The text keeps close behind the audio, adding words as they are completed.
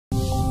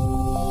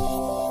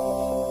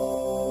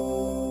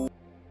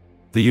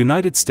The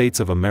United States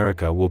of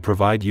America will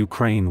provide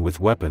Ukraine with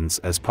weapons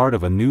as part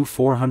of a new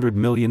 $400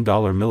 million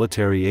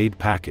military aid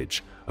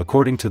package,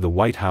 according to the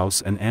White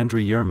House and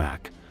Andrii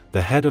Yermak,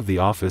 the head of the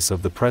Office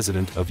of the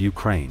President of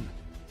Ukraine.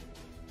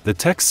 The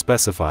text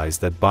specifies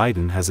that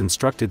Biden has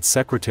instructed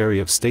Secretary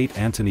of State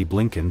Antony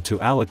Blinken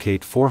to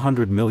allocate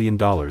 $400 million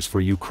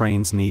for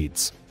Ukraine's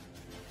needs.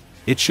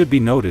 It should be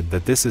noted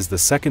that this is the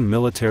second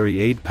military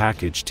aid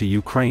package to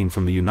Ukraine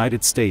from the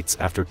United States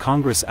after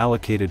Congress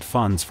allocated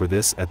funds for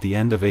this at the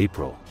end of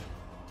April.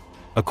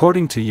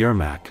 According to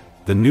Yermak,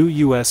 the new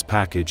U.S.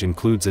 package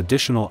includes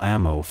additional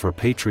ammo for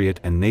Patriot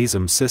and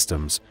NASAMS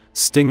systems,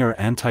 Stinger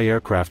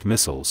anti-aircraft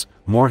missiles,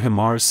 more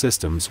HIMARS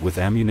systems with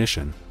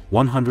ammunition,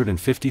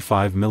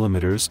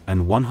 155mm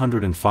and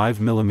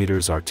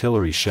 105mm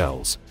artillery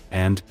shells,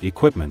 and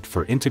equipment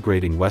for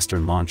integrating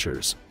Western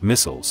launchers,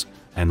 missiles,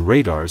 and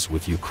radars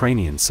with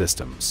Ukrainian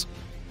systems.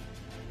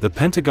 The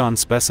Pentagon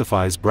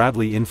specifies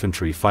Bradley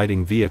infantry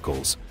fighting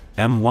vehicles,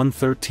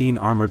 M113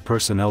 armored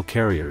personnel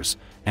carriers,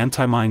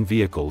 anti-mine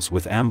vehicles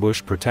with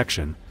ambush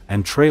protection,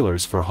 and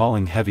trailers for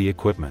hauling heavy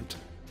equipment.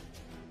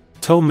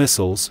 TOW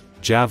missiles,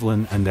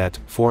 Javelin and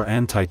AT-4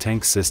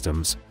 anti-tank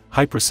systems,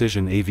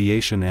 high-precision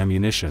aviation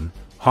ammunition,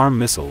 HARM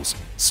missiles,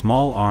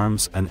 small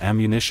arms and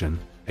ammunition,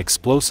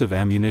 explosive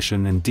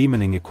ammunition and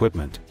demining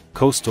equipment,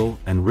 coastal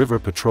and river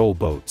patrol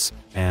boats,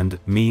 and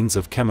means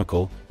of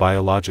chemical,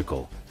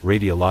 biological,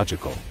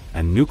 radiological,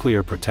 and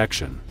nuclear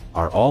protection,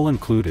 are all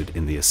included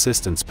in the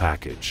assistance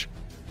package.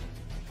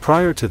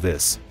 Prior to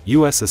this,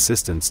 U.S.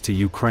 assistance to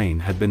Ukraine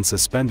had been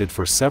suspended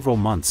for several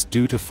months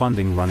due to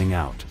funding running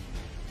out.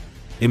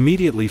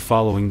 Immediately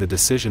following the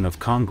decision of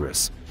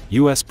Congress,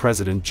 U.S.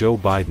 President Joe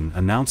Biden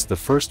announced the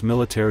first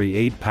military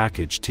aid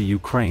package to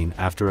Ukraine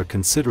after a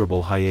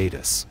considerable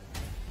hiatus.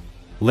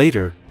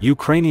 Later,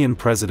 Ukrainian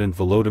President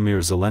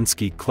Volodymyr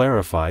Zelenskyy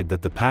clarified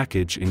that the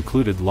package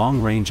included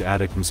long-range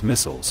ATACMS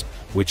missiles,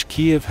 which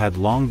Kiev had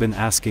long been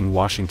asking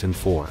Washington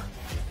for.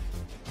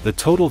 The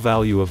total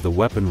value of the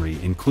weaponry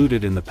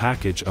included in the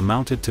package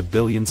amounted to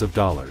billions of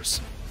dollars.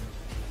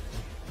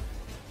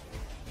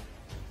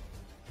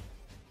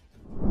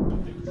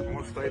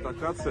 Стоит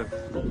акация,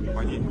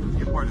 по ней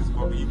въебались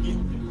бабьяки,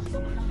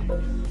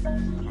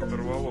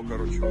 оторвало,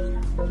 короче,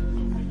 вот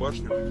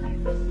башню.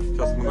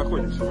 Сейчас мы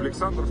находимся в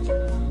Александровке,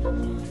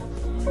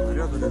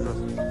 рядом лежат,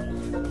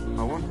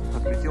 а вон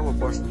отлетела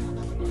башня.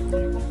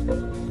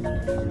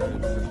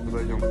 Сейчас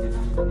подойдем к ней.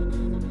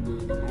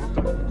 Вот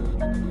так.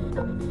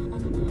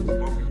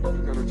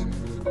 Бабьяки, короче,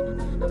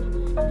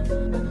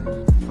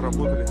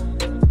 работали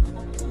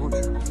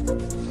ночью.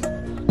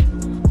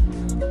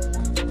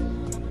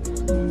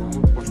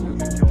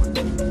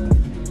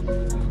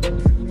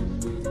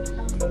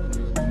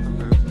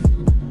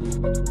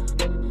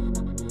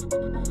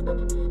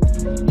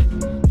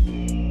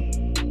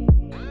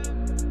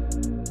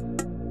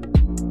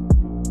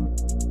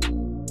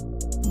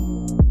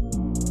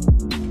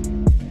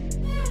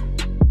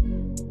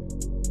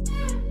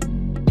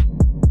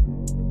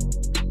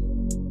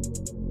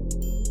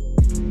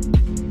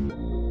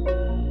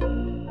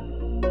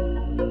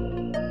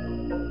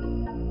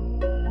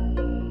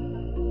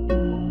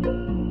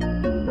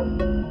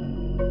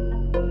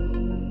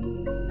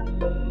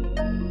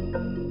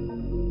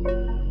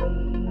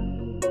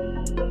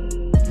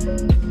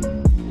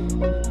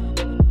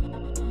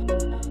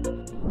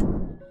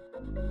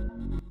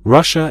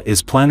 Russia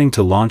is planning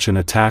to launch an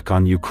attack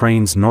on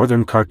Ukraine's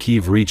northern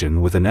Kharkiv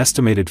region with an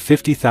estimated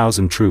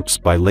 50,000 troops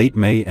by late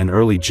May and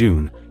early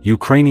June,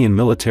 Ukrainian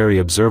military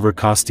observer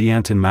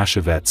Konstantin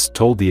Mashevets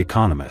told The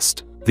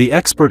Economist. The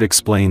expert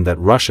explained that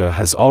Russia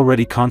has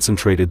already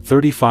concentrated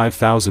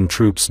 35,000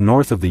 troops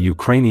north of the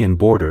Ukrainian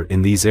border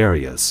in these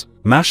areas.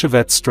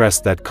 Mashevets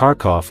stressed that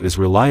Kharkiv is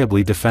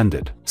reliably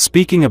defended.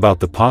 Speaking about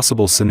the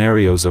possible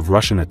scenarios of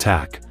Russian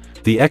attack,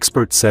 the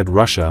expert said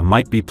Russia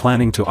might be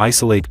planning to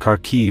isolate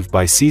Kharkiv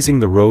by seizing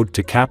the road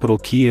to capital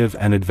Kiev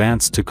and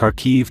advance to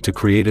Kharkiv to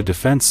create a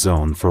defense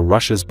zone for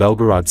Russia's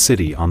Belgorod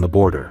city on the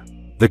border.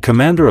 The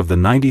commander of the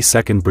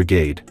 92nd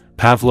Brigade,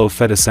 Pavlo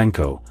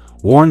Fedosenko,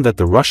 warned that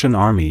the Russian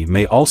army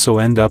may also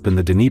end up in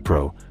the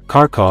Dnipro,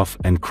 Kharkov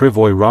and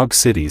Kryvyi Rog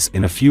cities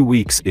in a few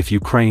weeks if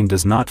Ukraine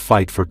does not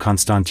fight for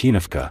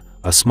Konstantinovka,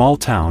 a small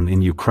town in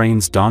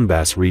Ukraine's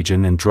Donbas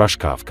region and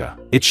Drushkovka.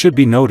 It should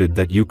be noted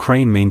that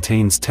Ukraine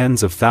maintains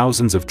tens of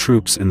thousands of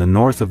troops in the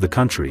north of the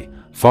country,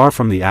 far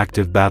from the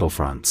active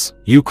battlefronts.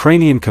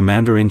 Ukrainian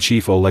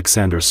Commander-in-Chief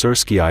Oleksandr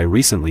Syrskyi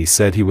recently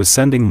said he was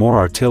sending more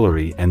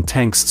artillery and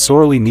tanks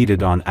sorely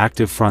needed on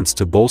active fronts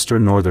to bolster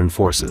northern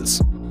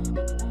forces.